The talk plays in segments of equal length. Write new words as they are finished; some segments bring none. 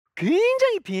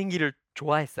굉장히 비행기를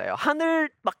좋아했어요. 하늘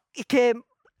막 이렇게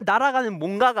날아가는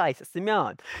뭔가가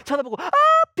있었으면 쳐다보고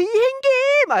비행기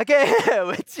막 이렇게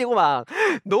외치고 막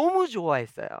너무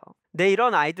좋아했어요. 근데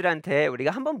이런 아이들한테 우리가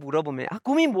한번 물어보면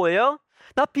꿈이 뭐예요?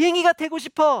 나 비행기가 되고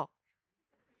싶어.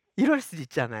 이럴 수도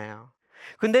있잖아요.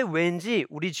 근데 왠지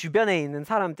우리 주변에 있는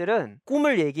사람들은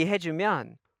꿈을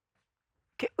얘기해주면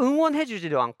이렇게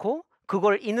응원해주지도 않고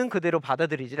그걸 있는 그대로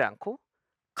받아들이지를 않고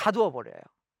가두어 버려요.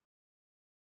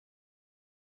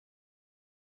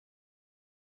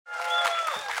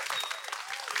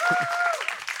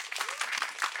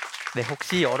 네,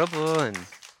 혹시 여러분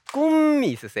꿈이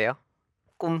있으세요?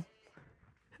 꿈?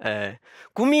 네,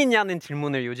 꿈이 있냐는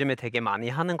질문을 요즘에 되게 많이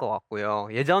하는 것 같고요.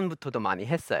 예전부터도 많이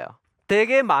했어요.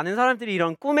 되게 많은 사람들이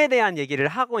이런 꿈에 대한 얘기를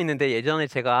하고 있는데 예전에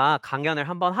제가 강연을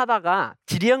한번 하다가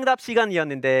질의응답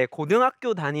시간이었는데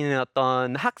고등학교 다니는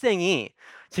어떤 학생이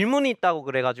질문이 있다고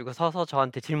그래가지고 서서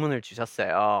저한테 질문을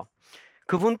주셨어요.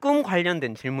 그분 꿈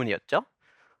관련된 질문이었죠.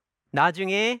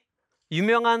 나중에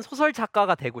유명한 소설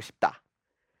작가가 되고 싶다.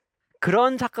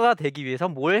 그런 작가가 되기 위해서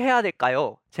뭘 해야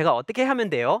될까요? 제가 어떻게 하면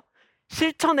돼요?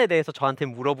 실천에 대해서 저한테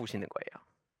물어보시는 거예요.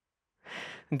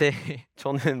 근데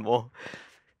저는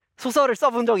소설을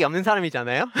써본 적이 없는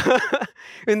사람이잖아요.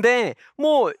 근데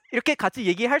이렇게 같이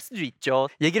얘기할 수도 있죠.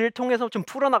 얘기를 통해서 좀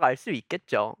풀어나갈 수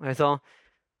있겠죠. 그래서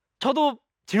저도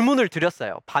질문을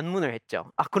드렸어요. 반문을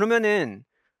했죠. 그러면은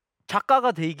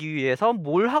작가가 되기 위해서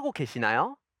뭘 하고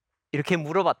계시나요? 이렇게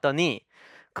물어봤더니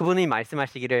그분이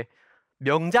말씀하시기를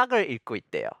명작을 읽고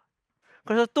있대요.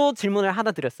 그래서 또 질문을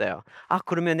하나 드렸어요.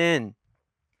 그러면은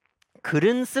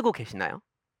글은 쓰고 계시나요?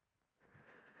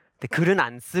 근데 글은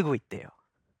안 쓰고 있대요.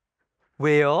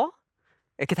 왜요?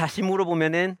 이렇게 다시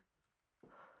물어보면은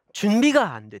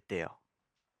준비가 안 됐대요.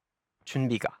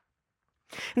 준비가.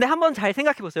 근데 한번 잘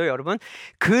생각해 보세요, 여러분.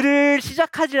 글을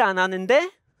시작하지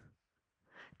않았는데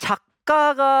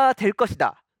작가가 될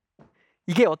것이다.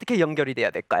 이게 어떻게 연결이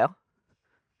돼야 될까요?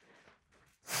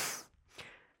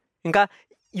 그러니까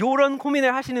이런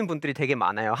고민을 하시는 분들이 되게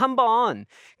많아요. 한번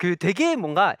되게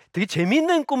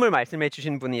재밌는 꿈을 말씀해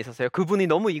주신 분이 있었어요. 그분이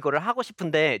너무 이거를 하고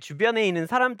싶은데 주변에 있는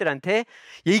사람들한테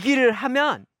얘기를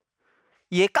하면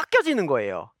이게 깎여지는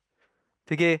거예요.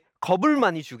 되게 겁을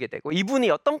많이 주게 되고. 이분이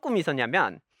어떤 꿈이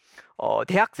있었냐면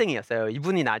대학생이었어요.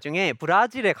 이분이 나중에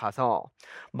브라질에 가서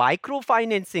마이크로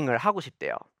파이낸싱을 하고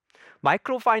싶대요.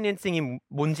 마이크로 파이낸싱이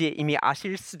뭔지 이미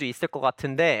아실 수도 있을 것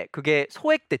같은데 그게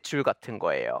소액 대출 같은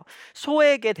거예요.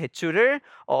 소액의 대출을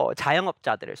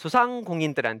자영업자들,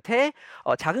 소상공인들한테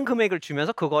작은 금액을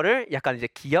주면서 그거를 약간 이제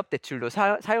기업 대출로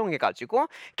사용해가지고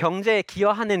경제에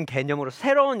기여하는 개념으로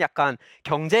새로운 약간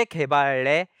경제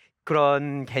개발의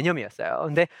그런 개념이었어요.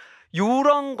 근데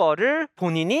이런 거를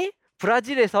본인이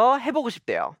브라질에서 해보고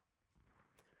싶대요.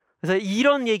 그래서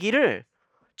이런 얘기를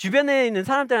주변에 있는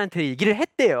사람들한테 얘기를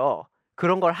했대요.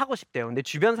 그런 걸 하고 싶대요. 근데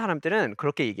주변 사람들은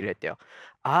그렇게 얘기를 했대요.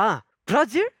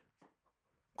 브라질?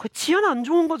 거기 치안 안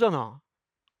좋은 거잖아.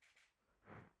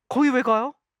 거기 왜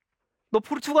가요? 너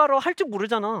포르투갈어 할 줄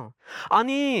모르잖아.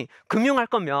 아니, 금융할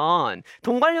거면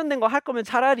돈 관련된 거 할 거면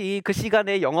차라리 그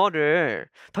시간에 영어를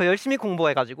더 열심히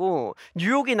공부해가지고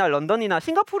뉴욕이나 런던이나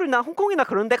싱가포르나 홍콩이나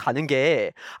그런 데 가는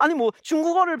게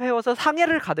중국어를 배워서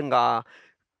상해를 가든가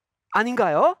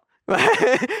아닌가요?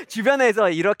 주변에서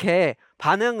이렇게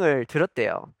반응을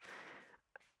들었대요.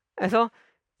 그래서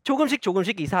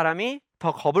조금씩 이 사람이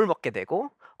더 겁을 먹게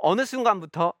되고 어느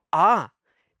순간부터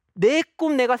내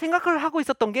꿈 내가 생각을 하고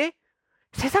있었던 게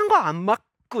세상과 안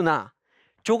맞구나.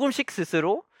 조금씩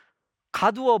스스로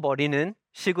가두어 버리는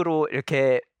식으로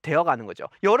이렇게 되어가는 거죠.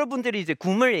 여러분들이 이제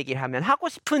꿈을 얘기하면 하고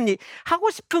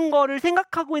싶은 거를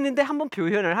생각하고 있는데 한번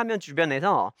표현을 하면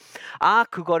주변에서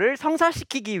그거를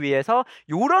성사시키기 위해서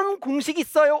요런 공식이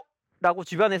있어요 라고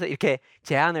주변에서 이렇게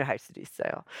제안을 할 수도 있어요.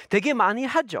 되게 많이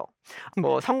하죠.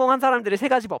 성공한 사람들의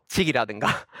 3가지 법칙이라든가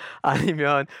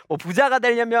아니면 부자가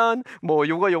되려면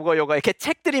요거 이렇게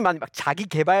책들이 많이 막 자기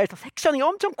개발서 섹션이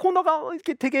엄청 코너가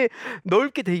이렇게 되게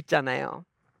넓게 돼 있잖아요.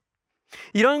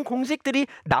 이런 공식들이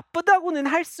나쁘다고는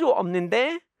할 수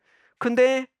없는데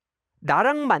근데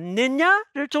나랑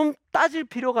맞느냐를 좀 따질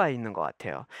필요가 있는 것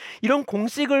같아요. 이런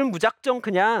공식을 무작정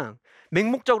그냥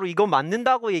맹목적으로 이거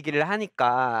맞는다고 얘기를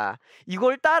하니까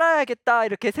이걸 따라야겠다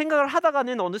이렇게 생각을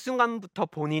하다가는 어느 순간부터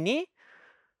본인이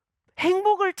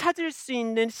행복을 찾을 수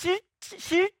있는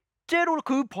실제로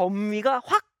그 범위가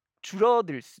확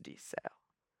줄어들 수도 있어요.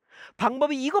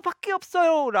 방법이 이거밖에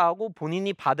없어요 라고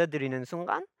본인이 받아들이는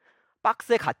순간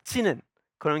박스에 갇히는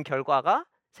그런 결과가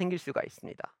생길 수가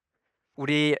있습니다.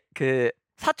 우리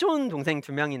사촌 동생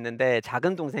 2명 있는데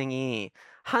작은 동생이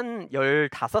한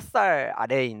 15살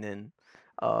아래에 있는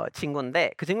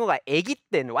친구인데 그 친구가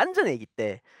완전 아기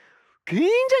때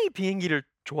굉장히 비행기를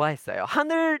좋아했어요.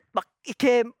 하늘 막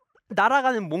이렇게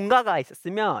날아가는 뭔가가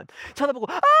있었으면 쳐다보고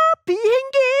아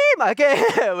비행기 막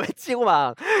이렇게 외치고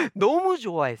막 너무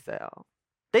좋아했어요.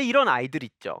 근데 이런 아이들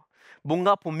있죠.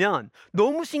 뭔가 보면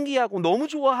너무 신기하고 너무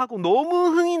좋아하고 너무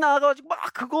흥이 나가지고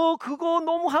막 그거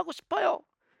너무 하고 싶어요.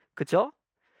 그죠?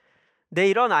 근데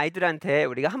이런 아이들한테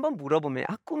우리가 한번 물어보면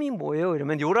아 꿈이 뭐예요?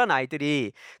 이러면 이런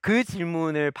아이들이 그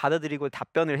질문을 받아들이고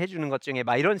답변을 해주는 것 중에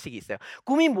막 이런 식이 있어요.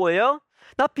 꿈이 뭐예요?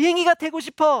 나 비행기가 되고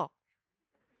싶어.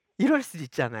 이럴 수도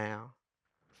있잖아요.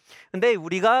 근데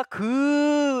우리가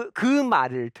그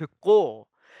말을 듣고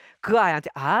그 아이한테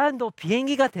아, 너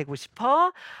비행기가 되고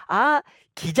싶어? 아,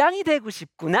 기장이 되고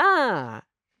싶구나.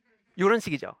 이런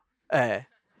식이죠. 예.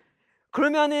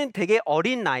 그러면은 되게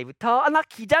어린 나이부터 아, 나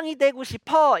기장이 되고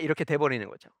싶어. 이렇게 돼버리는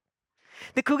거죠.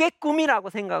 근데 그게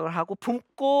꿈이라고 생각을 하고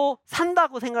품고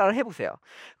산다고 생각을 해보세요.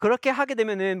 그렇게 하게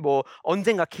되면은 뭐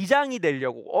언젠가 기장이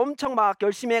되려고 엄청 막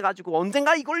열심히 해가지고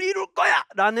언젠가 이걸 이룰 거야!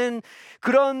 라는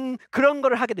그런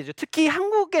거를 하게 되죠. 특히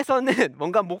한국에서는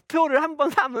뭔가 목표를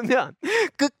한번 삼으면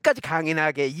끝까지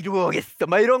강인하게 이루어겠어.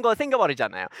 막 이런 거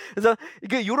생겨버리잖아요. 그래서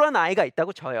이런 아이가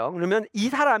있다고 쳐요. 그러면 이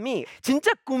사람이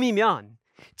진짜 꿈이면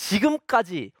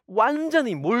지금까지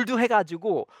완전히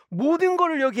몰두해가지고 모든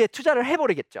거를 여기에 투자를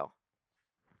해버리겠죠.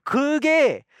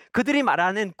 그게 그들이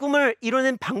말하는 꿈을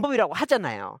이루는 방법이라고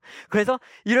하잖아요. 그래서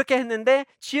이렇게 했는데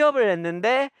취업을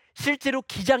했는데 실제로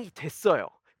기장이 됐어요.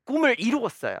 꿈을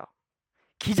이루었어요.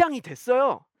 기장이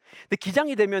됐어요. 근데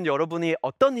기장이 되면 여러분이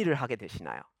어떤 일을 하게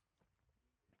되시나요?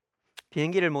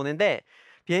 비행기를 모는데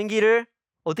비행기를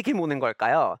어떻게 모는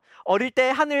걸까요? 어릴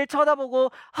때 하늘 쳐다보고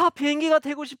아 비행기가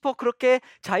되고 싶어 그렇게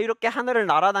자유롭게 하늘을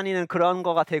날아다니는 그런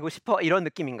거가 되고 싶어 이런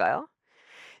느낌인가요?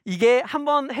 이게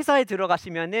한번 회사에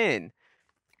들어가시면은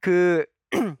그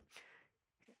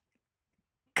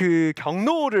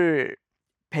경로를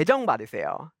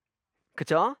배정받으세요.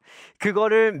 그죠?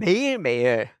 그거를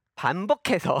매일매일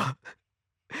반복해서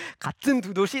같은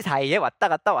두 도시 사이에 왔다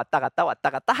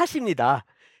갔다 하십니다.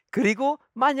 그리고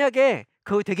만약에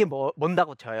그거 되게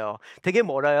먼다고 쳐요. 되게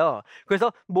멀어요.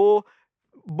 그래서 뭐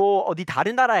어디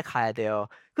다른 나라에 가야 돼요.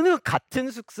 근데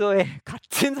같은 숙소에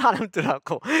같은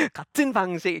사람들하고 같은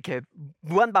방식 이렇게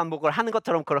무한 반복을 하는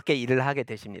것처럼 그렇게 일을 하게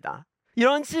되십니다.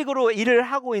 이런 식으로 일을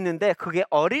하고 있는데 그게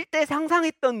어릴 때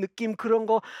상상했던 느낌 그런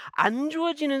거 안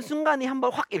주어지는 순간이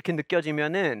한번 확 이렇게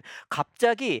느껴지면은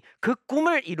갑자기 그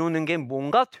꿈을 이루는 게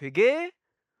뭔가 되게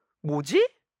뭐지?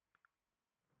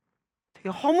 되게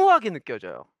허무하게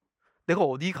느껴져요. 내가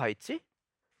어디 가 있지?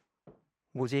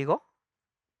 뭐지 이거?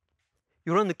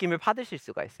 이런 느낌을 받으실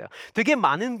수가 있어요. 되게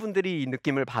많은 분들이 이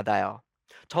느낌을 받아요.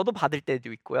 저도 받을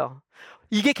때도 있고요.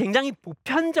 이게 굉장히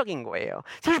보편적인 거예요.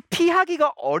 사실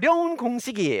피하기가 어려운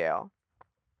공식이에요.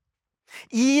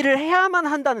 이 일을 해야만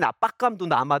한다는 압박감도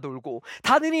남아돌고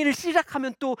다른 일을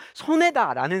시작하면 또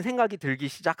손해다라는 생각이 들기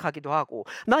시작하기도 하고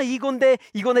나 이건데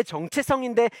이건 내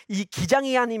정체성인데 이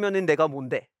기장이 아니면은 내가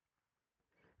뭔데?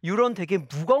 이런 되게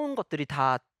무거운 것들이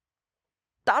다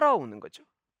따라오는 거죠.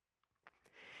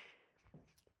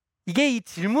 이게 이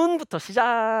질문부터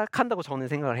시작한다고 저는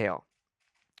생각을 해요.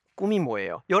 꿈이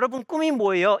뭐예요? 여러분 꿈이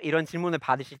뭐예요? 이런 질문을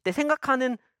받으실 때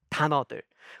생각하는 단어들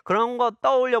그런 거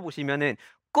떠올려 보시면은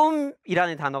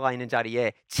꿈이라는 단어가 있는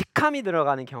자리에 직함이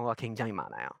들어가는 경우가 굉장히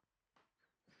많아요.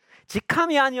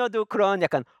 직함이 아니어도 그런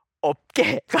약간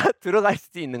업계가 들어갈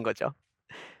수도 있는 거죠.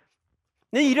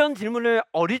 근데 이런 질문을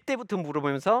어릴 때부터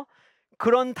물어보면서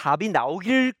그런 답이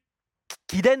나오길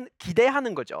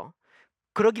기대하는 거죠.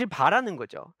 그러길 바라는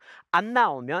거죠. 안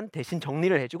나오면 대신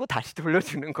정리를 해주고 다시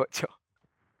돌려주는 거죠.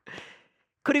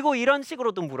 그리고 이런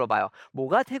식으로도 물어봐요.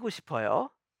 뭐가 되고 싶어요?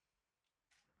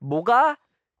 뭐가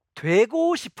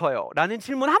되고 싶어요? 라는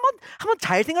질문 한번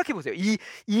잘 생각해 보세요.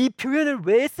 이 표현을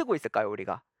왜 쓰고 있을까요,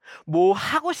 우리가? 뭐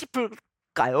하고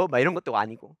싶을까요? 막 이런 것도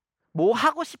아니고. 뭐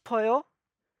하고 싶어요?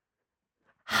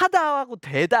 하다하고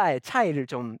되다의 차이를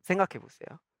좀 생각해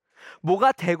보세요.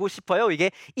 뭐가 되고 싶어요?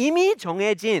 이게 이미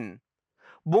정해진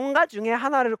뭔가 중에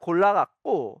하나를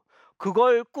골라갖고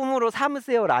그걸 꿈으로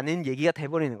삼으세요라는 얘기가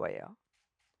돼버리는 거예요.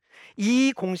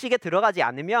 이 공식에 들어가지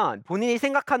않으면 본인이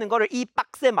생각하는 거를 이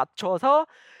박스에 맞춰서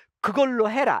그걸로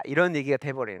해라 이런 얘기가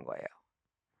돼버리는 거예요.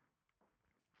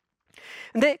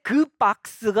 근데 그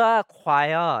박스가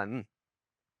과연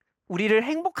우리를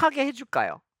행복하게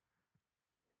해줄까요?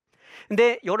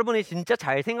 근데 여러분이 진짜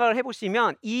잘 생각을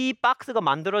해보시면 이 박스가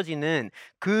만들어지는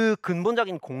그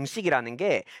근본적인 공식이라는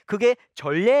게 그게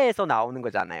전례에서 나오는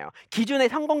거잖아요. 기존의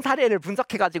성공 사례를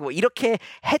분석해가지고 이렇게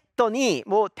했더니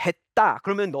뭐 됐다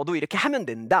그러면 너도 이렇게 하면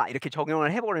된다 이렇게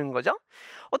적용을 해버리는 거죠.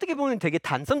 어떻게 보면 되게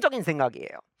단선적인 생각이에요.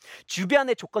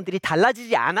 주변의 조건들이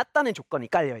달라지지 않았다는 조건이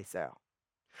깔려 있어요.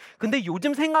 근데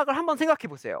요즘 생각을 한번 생각해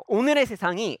보세요. 오늘의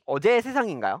세상이 어제의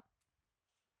세상인가요?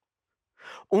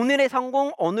 오늘의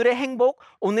성공, 오늘의 행복,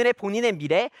 오늘의 본인의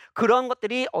미래, 그런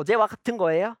것들이 어제와 같은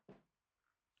거예요?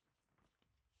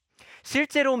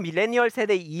 실제로 밀레니얼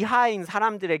세대 이하인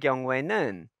사람들의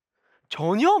경우에는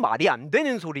전혀 말이 안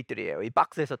되는 소리들이에요. 이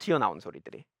박스에서 튀어나온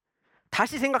소리들이.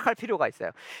 다시 생각할 필요가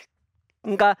있어요.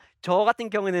 그러니까 저 같은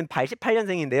경우는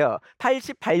 88년생인데요.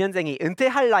 88년생이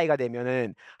은퇴할 나이가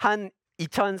되면은 한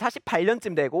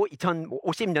 2048년쯤 되고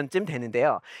 2050년쯤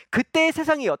되는데요. 그때의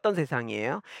세상이 어떤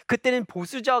세상이에요? 그때는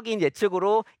보수적인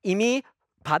예측으로 이미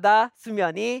바다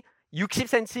수면이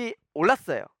 60cm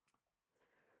올랐어요.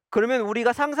 그러면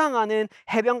우리가 상상하는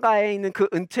해변가에 있는 그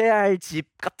은퇴할 집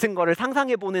같은 거를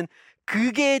상상해보는,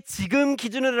 그게 지금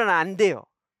기준으로는 안 돼요.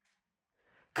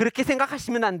 그렇게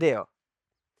생각하시면 안 돼요.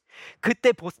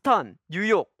 그때 보스턴,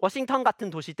 뉴욕, 워싱턴 같은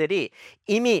도시들이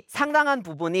이미 상당한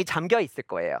부분이 잠겨 있을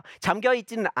거예요. 잠겨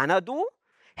있지는 않아도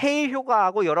해일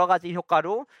효과하고 여러 가지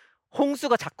효과로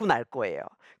홍수가 자꾸 날 거예요.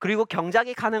 그리고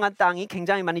경작이 가능한 땅이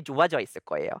굉장히 많이 좋아져 있을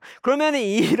거예요. 그러면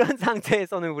이런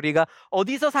상태에서는 우리가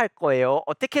어디서 살 거예요?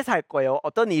 어떻게 살 거예요?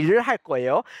 어떤 일을 할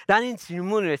거예요? 라는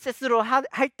질문을 스스로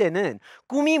할 때는,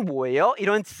 꿈이 뭐예요?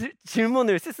 이런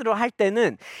질문을 스스로 할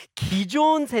때는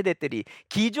기존 세대들이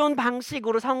기존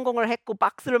방식으로 성공을 했고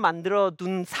박스를 만들어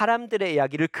둔 사람들의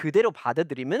이야기를 그대로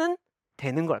받아들이면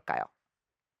되는 걸까요?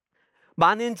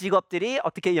 많은 직업들이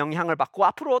어떻게 영향을 받고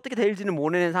앞으로 어떻게 될지는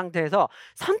모르는 상태에서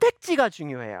선택지가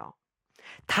중요해요.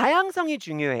 다양성이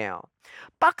중요해요.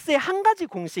 박스에 한 가지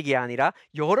공식이 아니라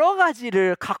여러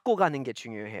가지를 갖고 가는 게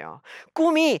중요해요.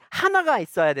 꿈이 하나가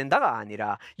있어야 된다가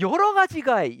아니라 여러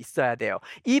가지가 있어야 돼요.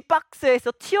 이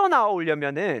박스에서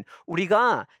튀어나오려면은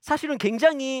우리가 사실은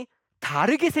굉장히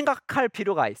다르게 생각할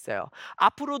필요가 있어요.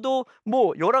 앞으로도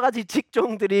뭐 여러 가지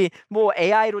직종들이 뭐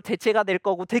AI로 대체가 될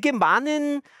거고 되게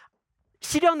많은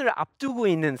실현을 앞두고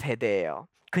있는 세대예요.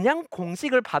 그냥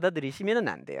공식을 받아들이시면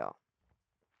안 돼요.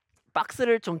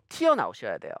 박스를 좀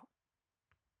튀어나오셔야 돼요.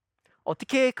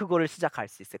 어떻게 그거를 시작할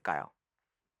수 있을까요?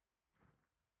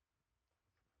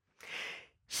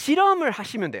 실험을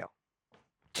하시면 돼요.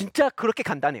 진짜 그렇게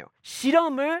간단해요.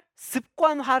 실험을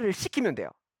습관화를 시키면 돼요.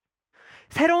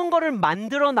 새로운 거를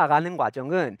만들어 나가는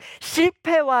과정은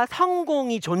실패와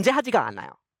성공이 존재하지가 않아요.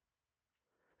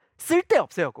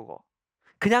 쓸데없어요, 그거.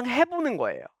 그냥 해보는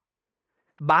거예요.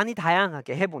 많이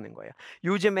다양하게 해보는 거예요.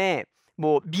 요즘에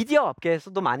뭐 미디어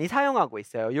업계에서도 많이 사용하고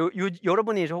있어요.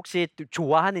 여러분이 혹시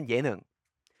좋아하는 예능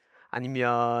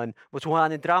아니면 뭐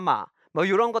좋아하는 드라마 뭐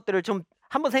이런 것들을 좀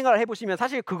한번 생각을 해보시면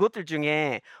사실 그것들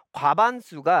중에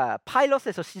과반수가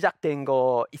파일럿에서 시작된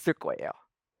거 있을 거예요.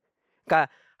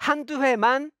 그러니까 한두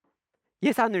회만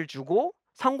예산을 주고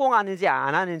성공하는지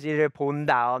안 하는지를 본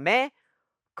다음에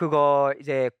그거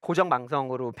이제 고정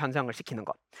방송으로 변성을 시키는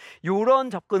것. 요런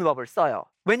접근법을 써요.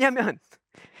 왜냐면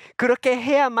그렇게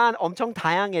해야만 엄청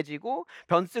다양해지고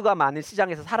변수가 많은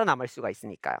시장에서 살아남을 수가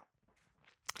있으니까요.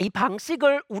 이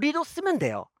방식을 우리도 쓰면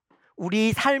돼요.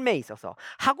 우리 삶에 있어서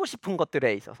하고 싶은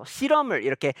것들에 있어서 실험을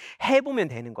이렇게 해보면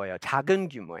되는 거예요. 작은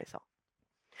규모에서.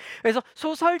 그래서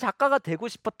소설 작가가 되고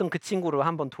싶었던 그 친구로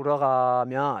한번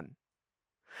돌아가면,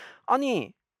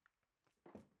 아니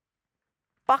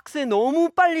박스에 너무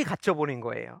빨리 갇혀버린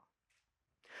거예요.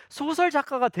 소설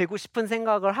작가가 되고 싶은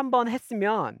생각을 한번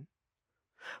했으면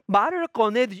말을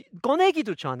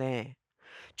꺼내기도 전에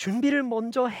준비를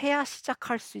먼저 해야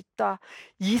시작할 수 있다,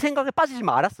 이 생각에 빠지지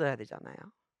말았어야 되잖아요.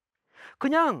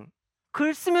 그냥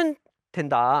글 쓰면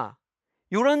된다,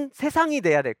 이런 세상이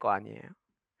돼야 될 거 아니에요.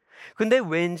 근데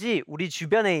왠지 우리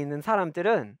주변에 있는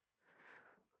사람들은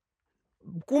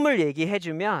꿈을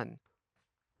얘기해주면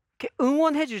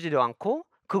응원해주지도 않고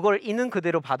그걸 있는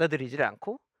그대로 받아들이지를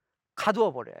않고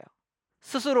가두어 버려요.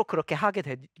 스스로 그렇게 하게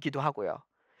되기도 하고요.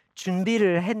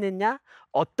 준비를 했느냐?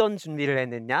 어떤 준비를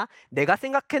했느냐? 내가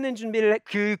생각하는 준비를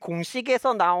그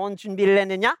공식에서 나온 준비를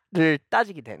했느냐를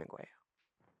따지게 되는 거예요.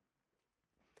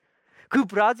 그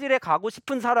브라질에 가고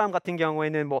싶은 사람 같은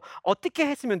경우에는 뭐 어떻게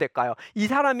했으면 될까요? 이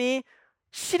사람이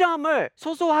실험을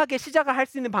소소하게 시작을 할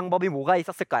수 있는 방법이 뭐가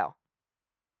있었을까요?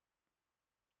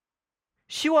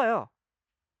 쉬워요.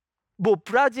 뭐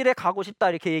브라질에 가고 싶다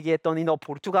이렇게 얘기했더니 너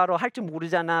포르투갈어 할 줄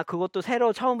모르잖아, 그것도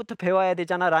새로 처음부터 배워야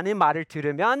되잖아 라는 말을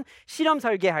들으면 실험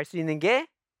설계할 수 있는 게,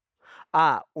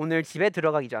 오늘 집에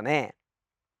들어가기 전에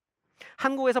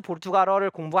한국에서 포르투갈어를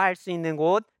공부할 수 있는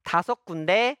곳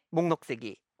 5군데 목록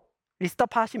쓰기,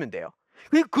 리스트업 하시면 돼요.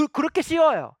 그렇게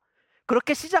쉬워요.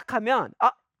 그렇게 시작하면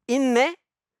있네?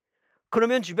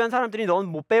 그러면 주변 사람들이 넌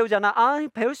못 배우잖아.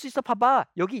 배울 수 있어, 봐봐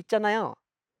여기 있잖아요.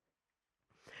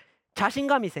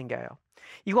 자신감이 생겨요.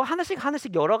 이거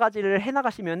하나씩 여러 가지를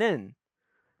해나가시면은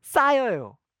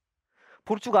쌓여요.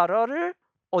 포르투갈어를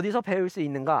어디서 배울 수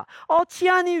있는가?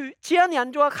 치안이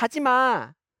안 좋아, 가지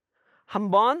마.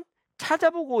 한번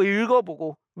찾아보고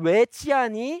읽어보고 왜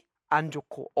치안이 안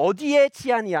좋고 어디에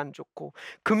치안이 안 좋고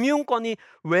금융권이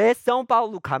왜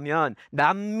사우파울루 가면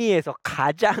남미에서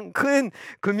가장 큰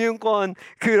금융권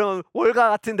그런 월가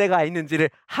같은 데가 있는지를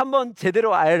한번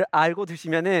제대로 알고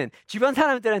두시면은 주변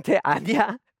사람들한테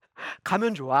아니야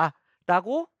가면 좋아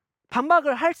라고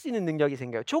반박을 할 수 있는 능력이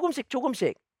생겨요. 조금씩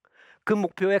그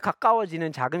목표에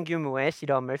가까워지는 작은 규모의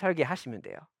실험을 설계하시면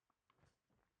돼요.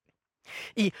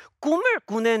 이 꿈을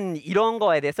꾸는 이런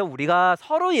거에 대해서 우리가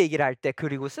서로 얘기를 할 때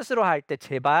그리고 스스로 할 때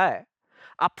제발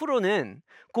앞으로는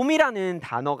꿈이라는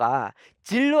단어가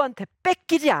진로한테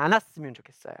뺏기지 않았으면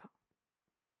좋겠어요.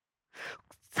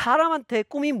 사람한테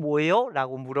꿈이 뭐예요?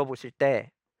 라고 물어보실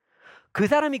때 그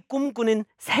사람이 꿈꾸는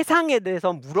세상에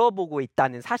대해서 물어보고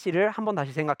있다는 사실을 한번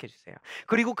다시 생각해 주세요.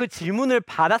 그리고 그 질문을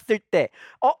받았을 때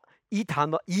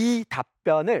이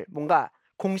답변을 뭔가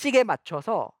공식에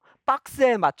맞춰서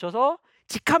박스에 맞춰서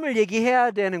직함을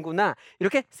얘기해야 되는구나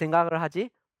이렇게 생각을 하지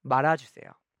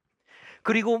말아주세요.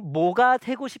 그리고 뭐가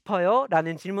되고 싶어요?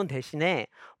 라는 질문 대신에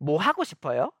뭐 하고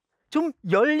싶어요? 좀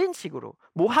열린 식으로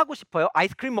뭐 하고 싶어요?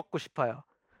 아이스크림 먹고 싶어요.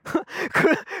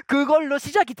 그걸로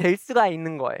시작이 될 수가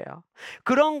있는 거예요.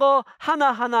 그런 거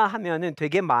하나하나 하면은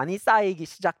되게 많이 쌓이기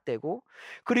시작되고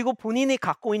그리고 본인이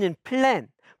갖고 있는 플랜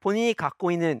본인이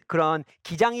갖고 있는 그런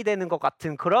기장이 되는 것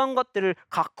같은 그런 것들을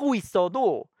갖고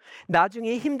있어도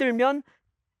나중에 힘들면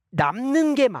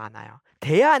남는 게 많아요.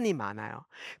 대안이 많아요.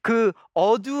 그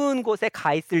어두운 곳에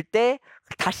가 있을 때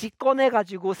다시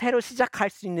꺼내가지고 새로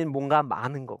시작할 수 있는 뭔가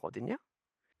많은 거거든요.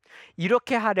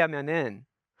 이렇게 하려면은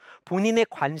본인의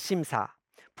관심사,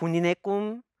 본인의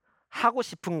꿈, 하고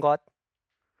싶은 것,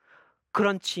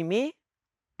 그런 취미를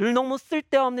너무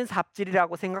쓸데없는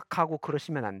삽질이라고 생각하고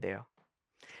그러시면 안 돼요.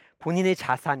 본인의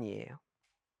자산이에요.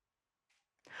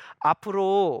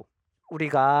 앞으로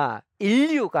우리가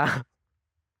인류가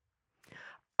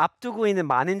앞두고 있는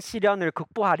많은 시련을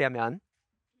극복하려면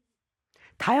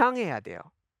다양해야 돼요.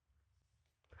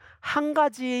 한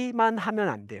가지만 하면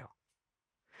안 돼요.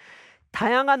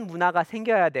 다양한 문화가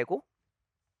생겨야 되고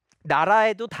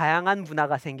나라에도 다양한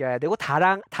문화가 생겨야 되고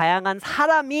다양한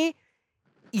사람이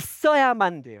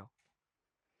있어야만 돼요.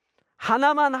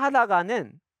 하나만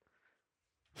하다가는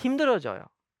힘들어져요.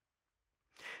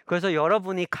 그래서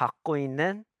여러분이 갖고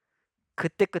있는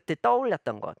그때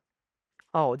떠올렸던 것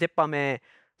어젯밤에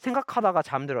생각하다가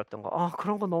잠들었던 거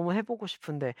그런 거 너무 해보고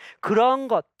싶은데 그런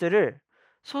것들을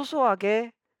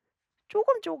소소하게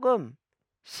조금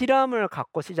실험을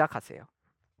갖고 시작하세요.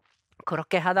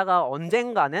 그렇게 하다가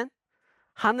언젠가는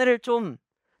하늘을 좀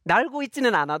날고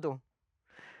있지는 않아도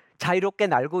자유롭게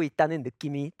날고 있다는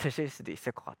느낌이 드실 수도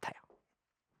있을 것 같아요.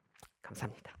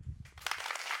 감사합니다.